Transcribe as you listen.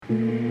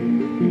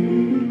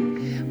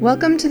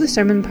Welcome to the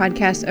Sermon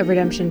Podcast of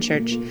Redemption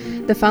Church.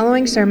 The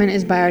following sermon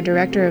is by our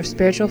Director of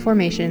Spiritual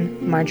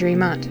Formation, Marjorie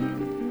Mott.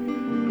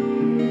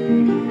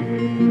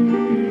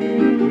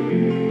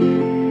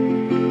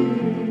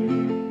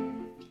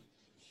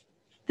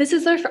 This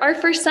is our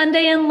first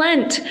Sunday in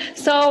Lent.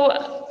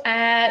 So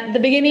at the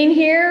beginning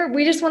here,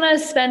 we just want to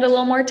spend a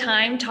little more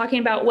time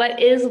talking about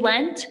what is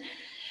Lent.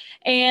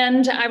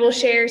 And I will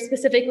share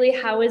specifically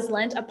how is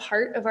Lent a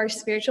part of our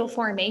spiritual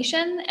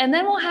formation. And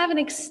then we'll have an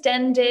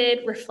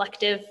extended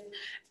reflection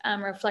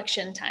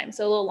time,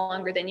 so a little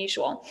longer than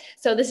usual.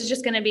 So this is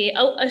just going to be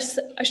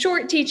a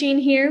short teaching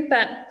here,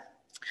 but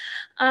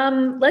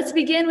let's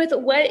begin with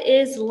what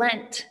is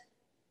Lent.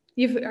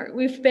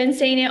 We've been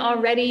saying it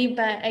already,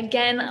 but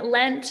again,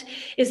 Lent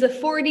is the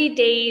 40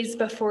 days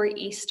before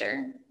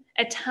Easter,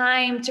 a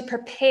time to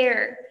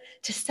prepare,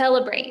 to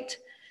celebrate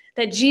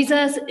that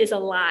Jesus is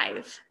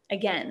alive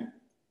again.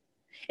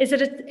 It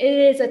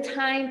is a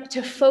time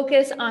to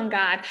focus on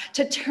God,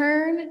 to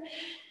turn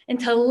and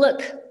to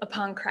look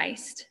upon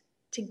Christ,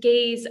 to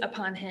gaze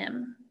upon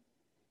him.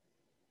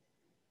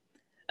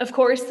 Of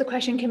course, the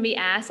question can be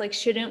asked,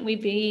 shouldn't we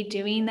be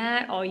doing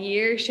that all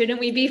year? Shouldn't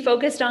we be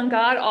focused on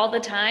God all the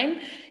time?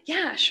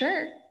 Yeah,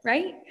 sure,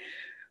 right?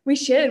 We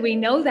should. We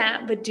know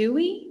that, but do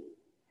we?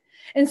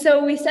 And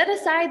so we set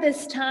aside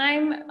this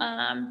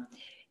time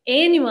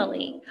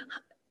annually.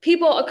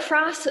 People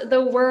across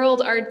the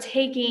world are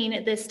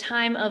taking this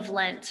time of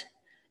Lent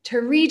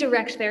to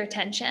redirect their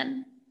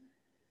attention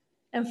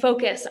and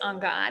focus on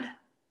God.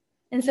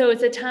 And so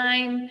it's a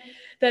time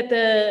that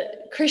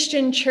the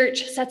Christian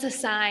church sets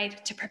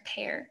aside to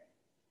prepare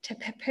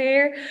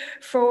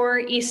for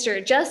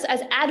Easter. Just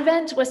as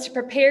Advent was to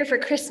prepare for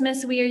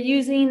Christmas, we are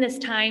using this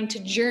time to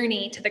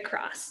journey to the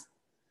cross.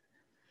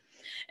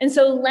 And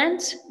so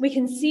Lent, we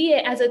can see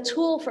it as a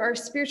tool for our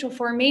spiritual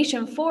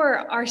formation,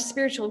 for our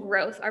spiritual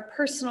growth, our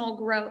personal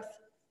growth.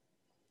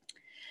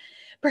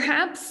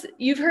 Perhaps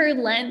you've heard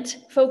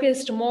Lent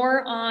focused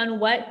more on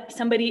what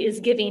somebody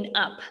is giving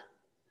up.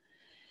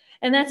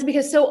 And that's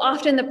because so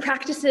often the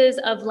practices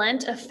of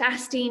Lent, of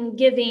fasting,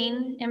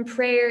 giving, and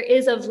prayer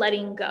is of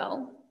letting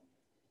go.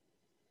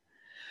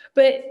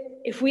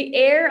 But if we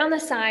err on the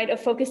side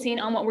of focusing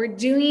on what we're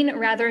doing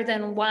rather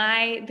than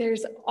why,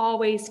 there's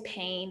always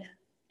pain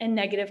and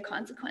negative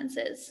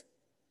consequences.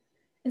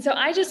 And so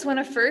I just want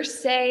to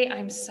first say,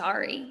 I'm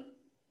sorry.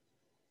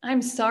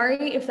 I'm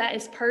sorry if that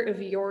is part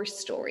of your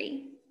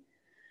story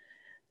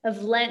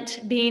of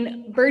Lent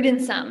being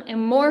burdensome and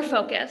more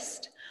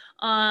focused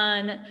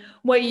on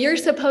what you're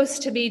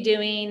supposed to be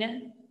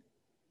doing.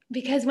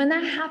 Because when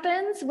that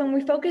happens, when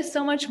we focus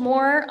so much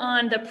more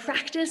on the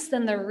practice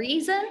than the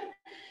reason,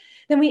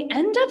 then we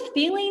end up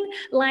feeling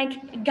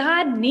like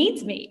God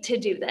needs me to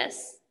do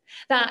this,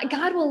 that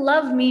God will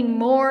love me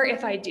more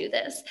if I do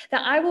this,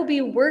 that I will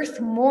be worth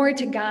more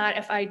to God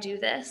if I do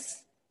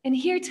this. And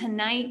hear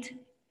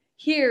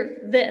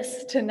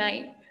this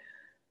tonight.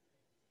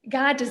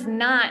 God does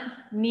not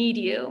need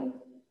you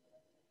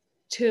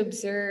to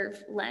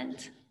observe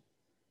Lent.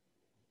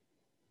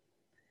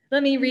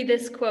 Let me read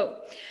this quote.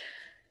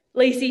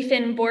 Lacey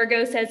Finn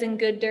Borgo says in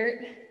Good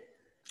Dirt,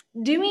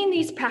 "Doing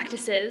these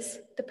practices,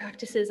 the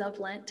practices of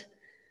Lent,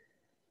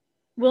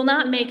 will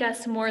not make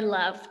us more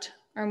loved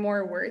or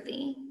more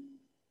worthy.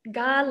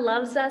 God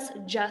loves us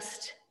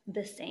just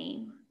the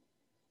same.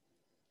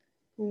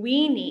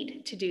 We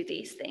need to do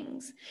these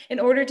things in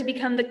order to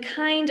become the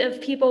kind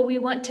of people we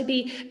want to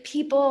be,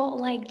 people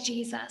like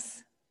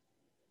Jesus.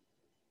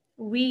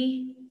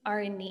 We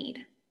are in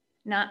need,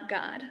 not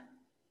God.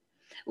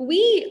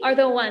 We are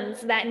the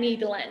ones that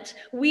need Lent.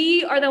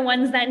 We are the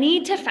ones that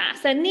need to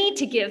fast, that need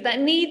to give, that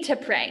need to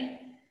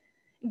pray.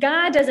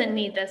 God doesn't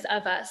need this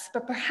of us,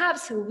 but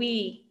perhaps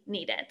we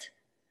need it."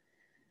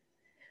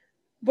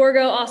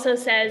 Borgo also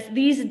says,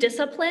 "These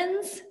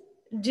disciplines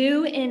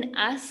do in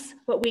us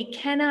what we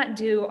cannot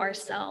do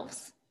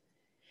ourselves.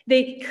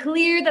 They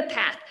clear the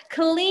path,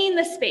 clean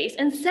the space,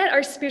 and set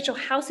our spiritual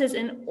houses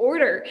in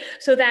order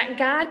so that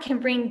God can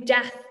bring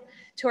death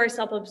to our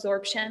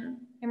self-absorption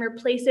and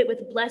replace it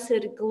with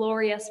blessed,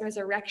 glorious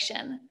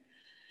resurrection."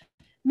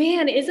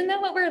 Man, isn't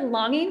that what we're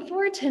longing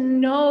for? To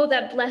know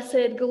that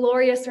blessed,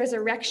 glorious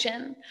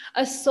resurrection,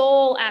 a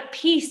soul at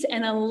peace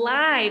and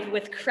alive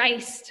with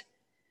Christ.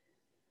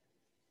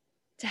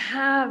 To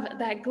have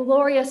that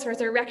glorious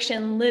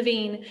resurrection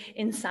living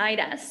inside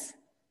us.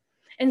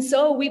 And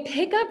so we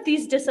pick up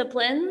these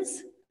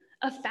disciplines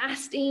of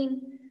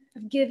fasting,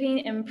 of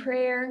giving, and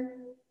prayer,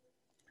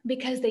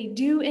 because they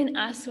do in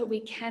us what we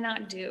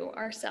cannot do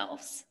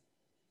ourselves.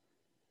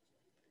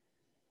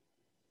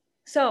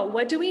 So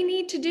what do we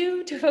need to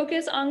do to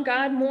focus on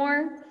God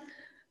more?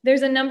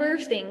 There's a number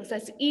of things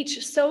that's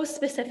each so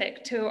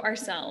specific to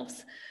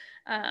ourselves,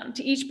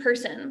 to each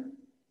person.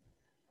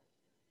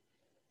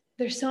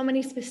 There's so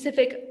many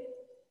specific,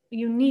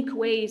 unique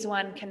ways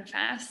one can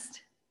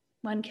fast,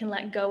 one can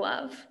let go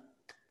of,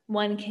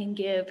 one can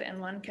give,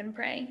 and one can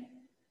pray.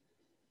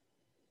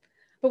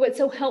 But what's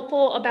so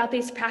helpful about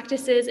these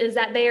practices is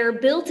that they are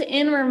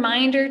built-in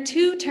reminder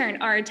to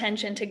turn our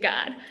attention to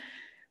God,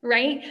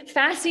 right?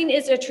 Fasting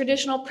is a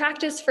traditional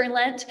practice for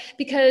Lent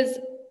because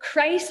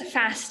Christ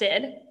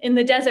fasted in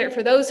the desert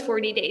for those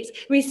 40 days.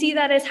 We see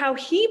that as how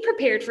he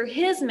prepared for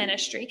his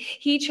ministry.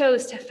 He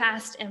chose to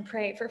fast and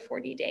pray for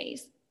 40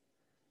 days.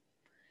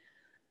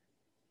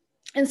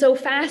 And so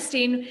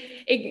fasting,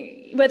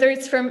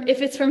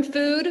 if it's from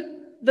food,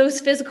 those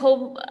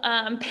physical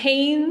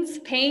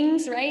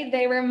pains, right?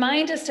 They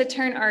remind us to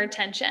turn our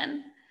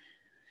attention.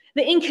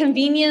 The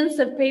inconvenience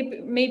of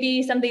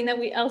maybe something that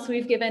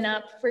we've given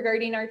up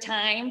regarding our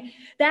time,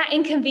 that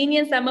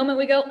inconvenience, that moment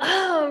we go,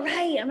 oh,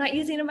 right, I'm not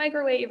using a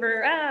microwave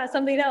or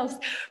something else,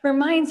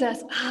 reminds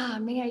us,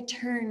 may I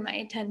turn my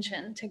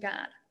attention to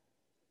God.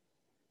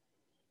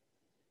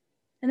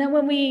 And then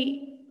when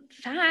we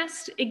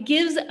fast, it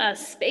gives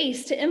us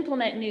space to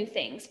implement new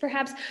things.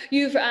 Perhaps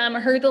you've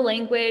heard the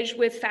language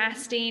with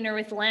fasting or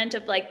with Lent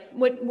of like,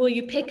 what will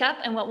you pick up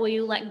and what will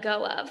you let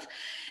go of?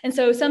 And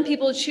so some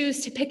people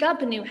choose to pick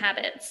up new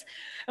habits.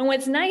 And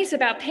what's nice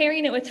about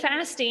pairing it with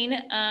fasting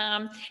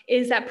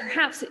is that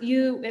perhaps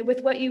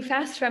with what you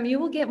fast from, you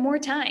will get more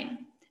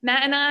time.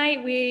 Matt and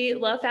I, we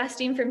love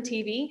fasting from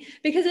TV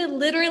because it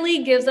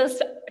literally gives us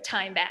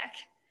time back.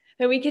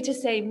 That we get to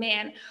say,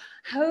 man,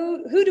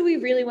 who do we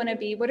really want to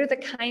be? What are the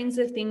kinds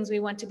of things we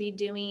want to be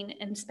doing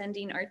and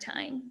spending our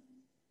time?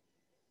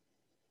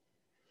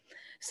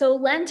 So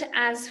Lent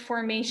as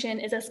formation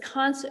is us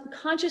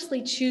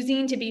consciously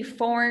choosing to be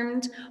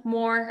formed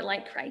more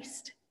like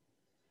Christ.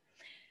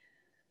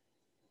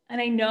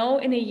 And I know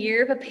in a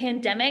year of a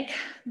pandemic,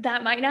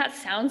 that might not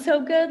sound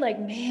so good. Like,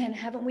 man,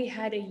 haven't we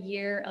had a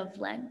year of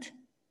Lent?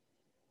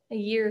 A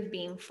year of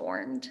being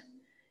formed,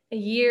 a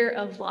year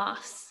of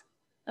loss,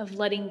 of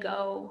letting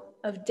go,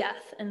 of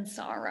death and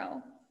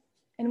sorrow.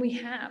 And we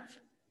have.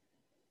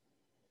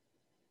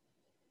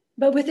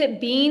 But with it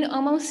being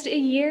almost a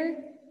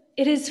year,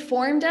 it has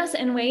formed us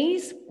in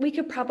ways we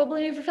could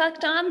probably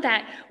reflect on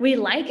that we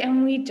like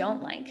and we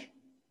don't like.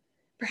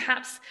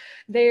 Perhaps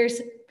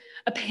there's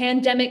a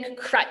pandemic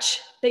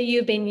crutch that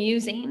you've been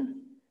using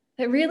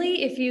that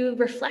really, if you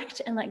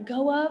reflect and let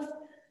go of,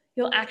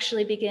 you'll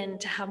actually begin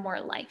to have more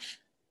life.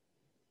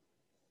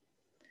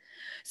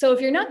 So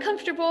if you're not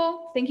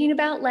comfortable thinking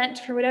about Lent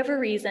for whatever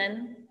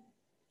reason,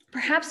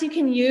 perhaps you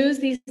can use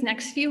these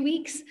next few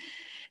weeks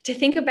to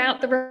think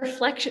about the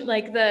reflection,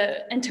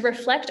 and to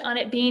reflect on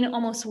it being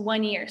almost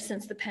 1 year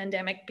since the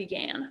pandemic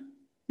began.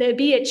 There'd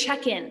be a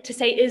check-in to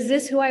say, is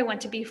this who I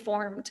want to be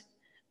formed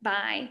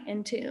by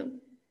and to?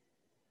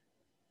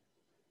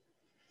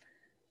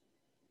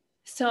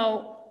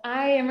 So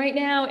I am right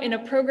now in a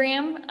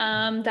program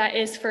that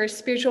is for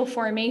spiritual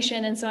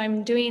formation. And so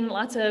I'm doing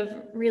lots of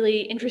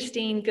really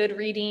interesting, good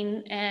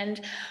reading. And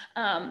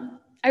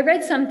I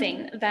read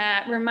something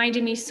that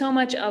reminded me so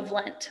much of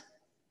Lent.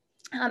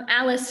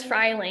 Alice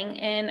Freiling,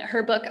 in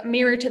her book,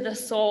 Mirror to the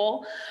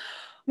Soul,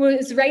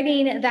 was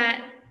writing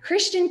that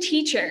Christian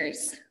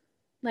teachers,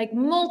 like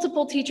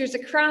multiple teachers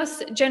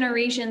across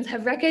generations,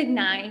 have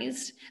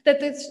recognized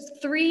that there's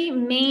three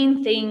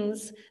main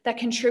things that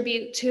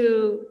contribute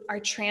to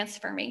our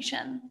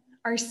transformation,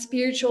 our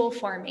spiritual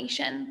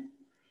formation.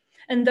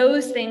 And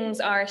those things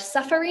are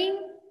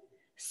suffering,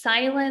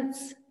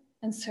 silence,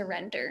 and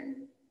surrender.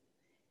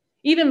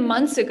 Even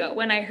months ago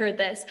when I heard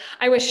this,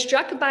 I was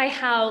struck by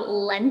how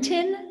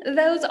Lenten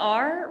those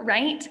are,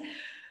 right?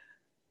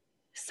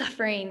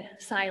 Suffering,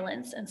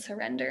 silence, and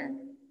surrender.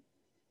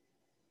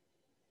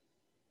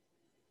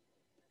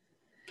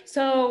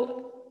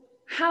 So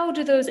how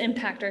do those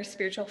impact our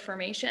spiritual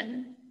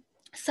formation?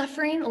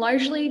 Suffering,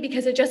 largely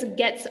because it just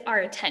gets our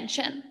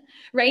attention,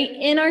 right?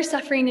 In our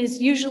suffering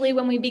is usually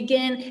when we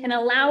begin and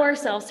allow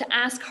ourselves to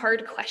ask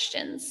hard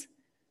questions.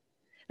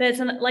 That's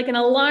like an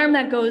alarm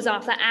that goes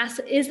off that asks,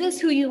 is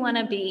this who you want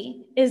to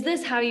be? Is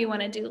this how you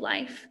want to do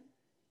life?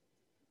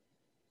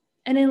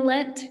 And in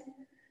Lent,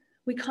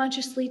 we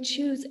consciously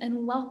choose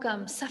and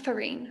welcome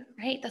suffering,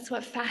 right? That's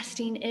what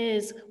fasting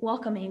is,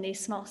 welcoming these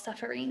small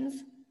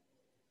sufferings.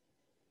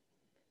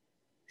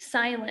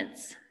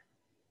 Silence.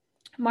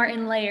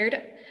 Martin Laird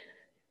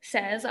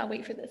says, I'll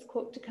wait for this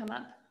quote to come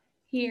up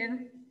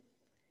here.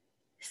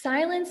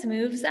 Silence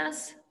moves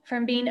us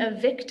from being a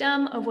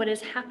victim of what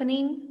is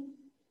happening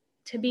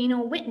to being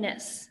a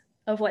witness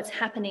of what's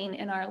happening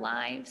in our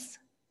lives.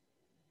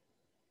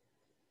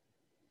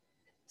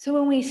 So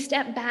when we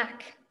step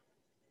back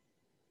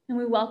and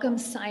we welcome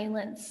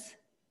silence,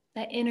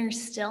 that inner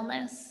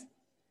stillness,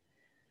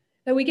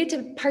 that we get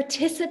to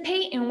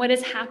participate in what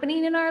is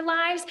happening in our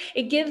lives,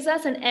 it gives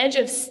us an edge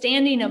of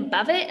standing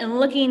above it and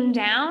looking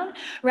down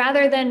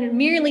rather than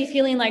merely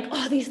feeling like,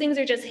 oh, these things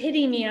are just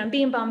hitting me and I'm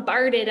being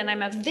bombarded and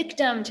I'm a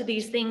victim to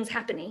these things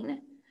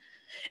happening.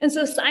 And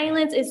so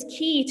silence is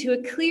key to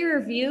a clearer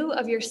view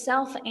of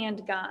yourself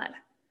and God.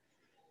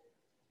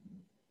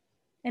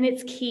 And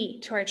it's key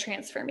to our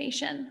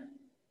transformation.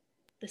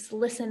 This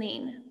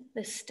listening,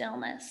 this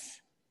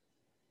stillness,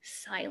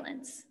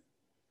 silence.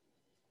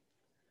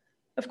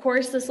 Of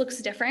course, this looks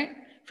different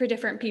for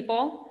different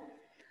people.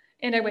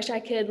 And I wish I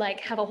could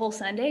have a whole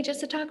Sunday just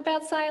to talk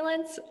about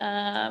silence.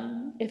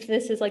 If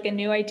this is a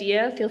new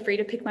idea, feel free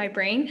to pick my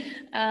brain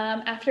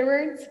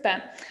afterwards.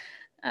 But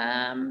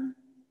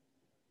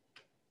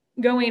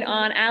going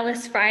on,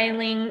 Alice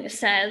Freiling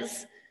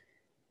says,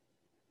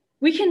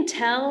 we can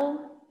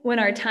tell when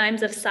our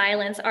times of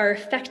silence are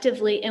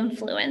effectively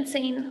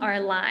influencing our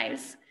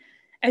lives.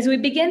 As we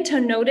begin to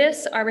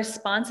notice our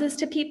responses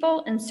to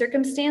people and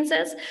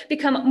circumstances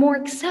become more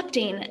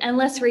accepting and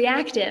less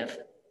reactive.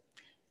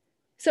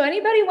 So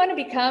anybody want to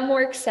become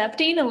more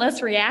accepting and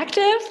less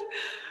reactive?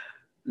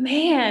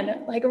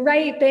 Man,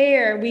 right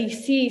there, we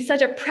see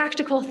such a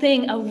practical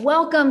thing of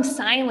welcome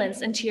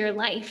silence into your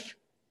life.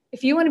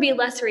 If you want to be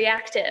less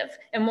reactive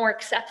and more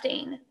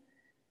accepting,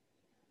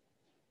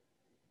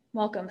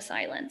 welcome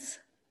silence.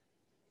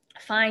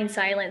 Find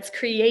silence,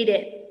 create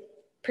it,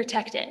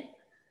 protect it.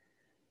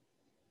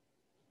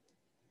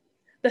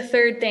 The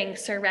third thing,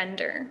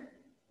 surrender.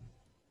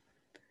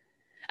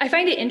 I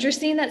find it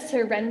interesting that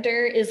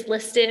surrender is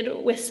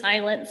listed with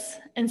silence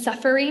and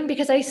suffering,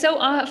 because I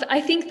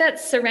think that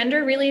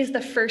surrender really is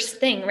the first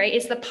thing, right?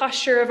 It's the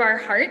posture of our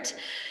heart.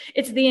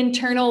 It's the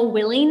internal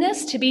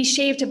willingness to be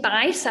shaped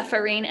by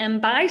suffering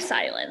and by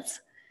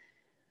silence.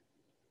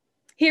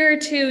 Here are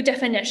two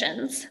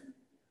definitions.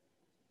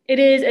 It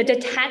is a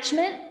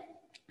detachment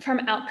from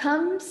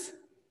outcomes.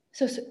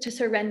 So to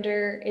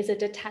surrender is a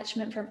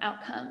detachment from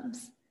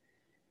outcomes.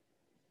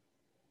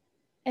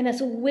 And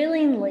us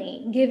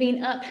willingly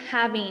giving up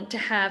having to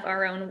have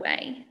our own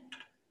way.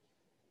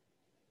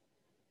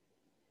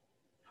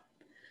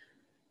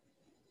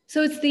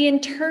 So it's the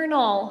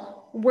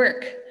internal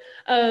work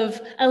of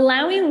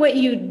allowing what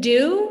you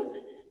do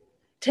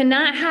to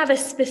not have a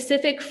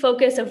specific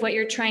focus of what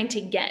you're trying to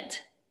get.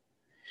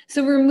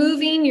 So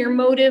removing your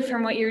motive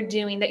from what you're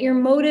doing, that your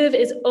motive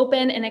is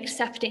open and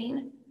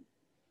accepting,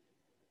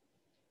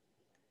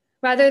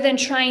 rather than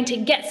trying to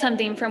get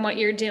something from what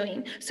you're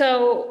doing.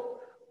 So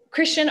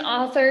Christian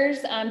authors,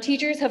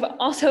 teachers have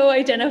also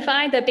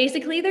identified that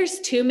basically there's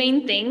two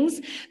main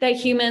things that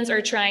humans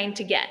are trying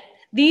to get.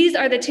 These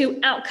are the two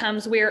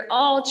outcomes we're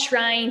all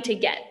trying to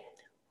get: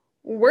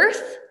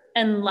 worth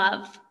and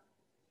love.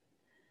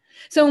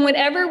 So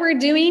whatever we're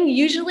doing,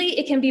 usually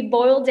it can be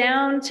boiled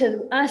down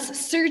to us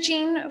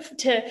searching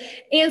to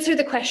answer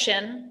the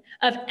question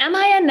of, am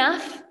I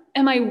enough?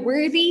 Am I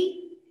worthy?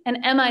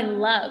 And am I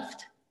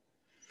loved?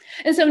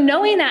 And so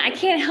knowing that, I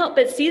can't help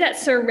but see that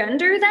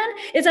surrender then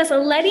is us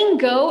letting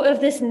go of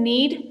this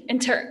need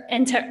and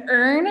to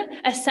earn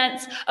a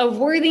sense of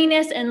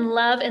worthiness and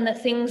love in the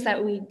things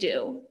that we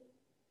do.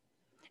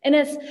 And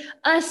it's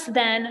us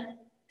then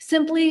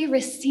simply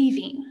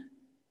receiving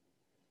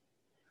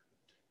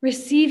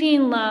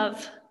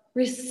love,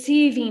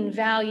 receiving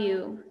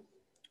value,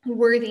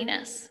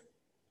 worthiness.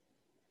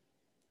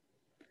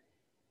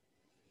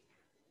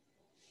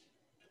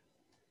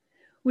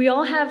 We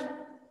all have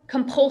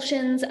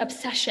compulsions,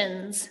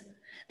 obsessions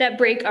that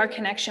break our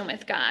connection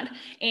with God.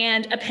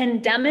 And a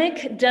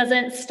pandemic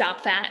doesn't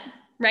stop that,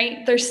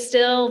 right? They're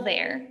still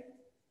there.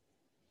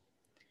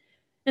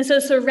 And so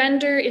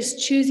surrender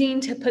is choosing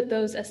to put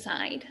those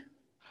aside.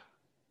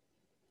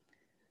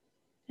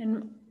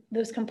 And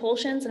those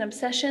compulsions and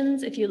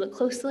obsessions, if you look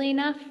closely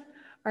enough,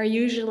 are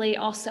usually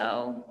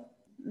also,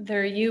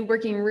 they're you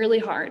working really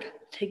hard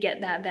to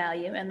get that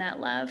value and that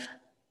love.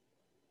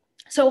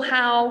 So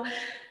how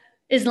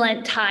is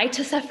Lent tied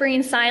to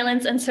suffering,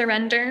 silence, and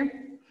surrender?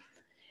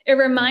 It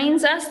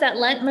reminds us that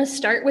Lent must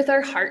start with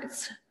our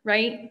hearts,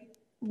 right?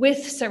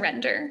 With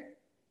surrender.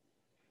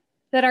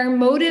 That our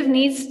motive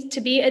needs to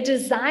be a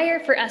desire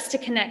for us to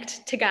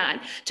connect to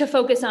God, to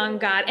focus on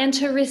God, and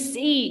to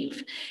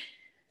receive.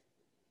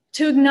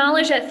 To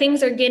acknowledge that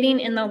things are getting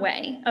in the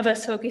way of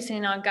us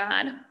focusing on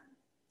God,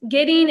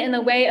 getting in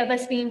the way of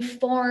us being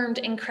formed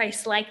in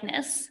Christ's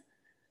likeness.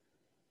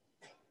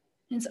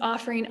 It's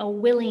offering a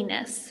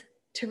willingness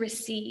to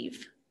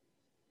receive,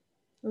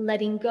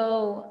 letting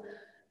go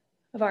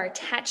of our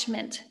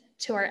attachment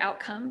to our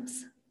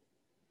outcomes.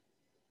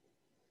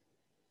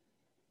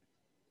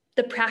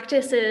 The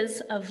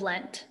practices of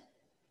Lent,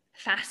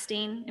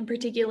 fasting in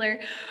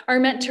particular, are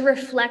meant to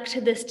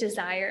reflect this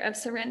desire of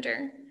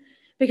surrender,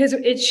 because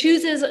it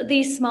chooses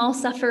these small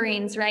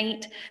sufferings,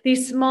 right?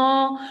 These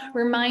small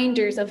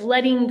reminders of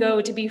letting go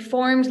to be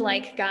formed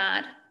like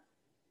God.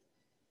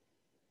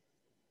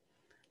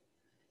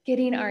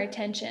 Getting our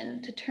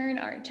attention, to turn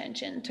our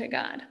attention to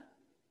God.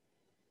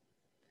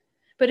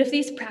 But if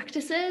these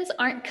practices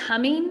aren't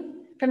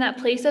coming from that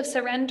place of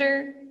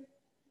surrender,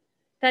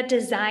 that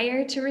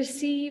desire to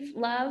receive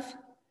love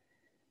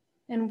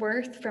and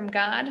worth from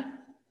God,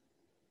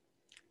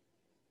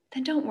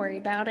 then don't worry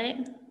about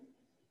it.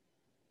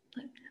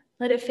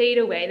 Let it fade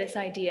away, this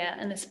idea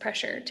and this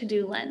pressure to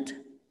do Lent.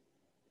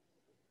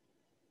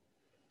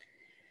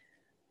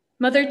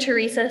 Mother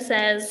Teresa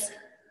says,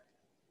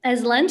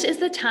 as Lent is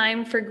the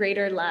time for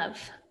greater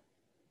love,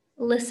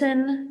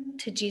 listen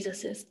to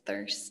Jesus'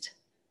 thirst.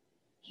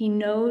 He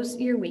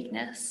knows your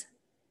weakness.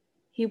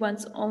 He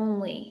wants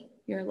only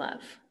your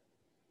love.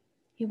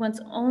 He wants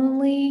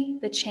only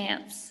the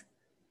chance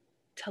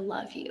to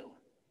love you.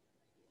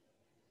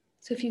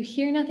 So if you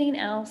hear nothing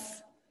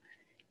else,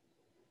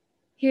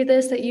 hear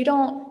this, that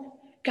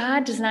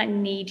God does not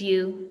need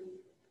you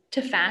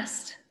to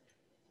fast,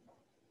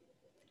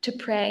 to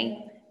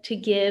pray, to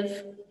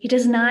give.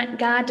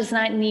 God does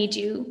not need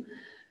you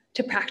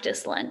to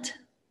practice Lent.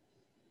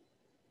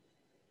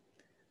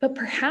 But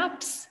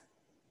perhaps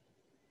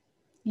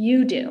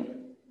you do.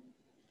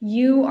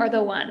 You are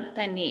the one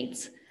that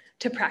needs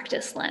to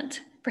practice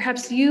Lent.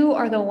 Perhaps you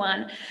are the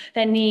one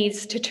that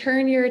needs to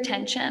turn your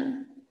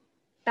attention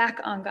back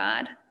on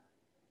God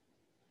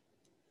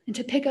and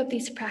to pick up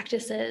these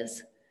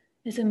practices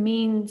as a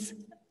means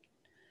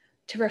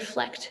to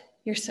reflect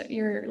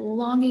your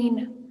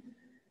longing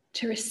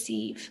to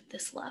receive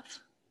this love.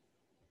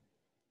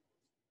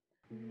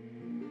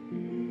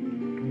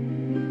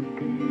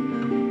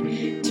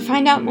 To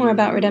find out more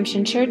about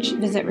Redemption Church,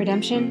 visit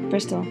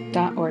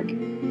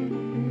redemptionbristol.org.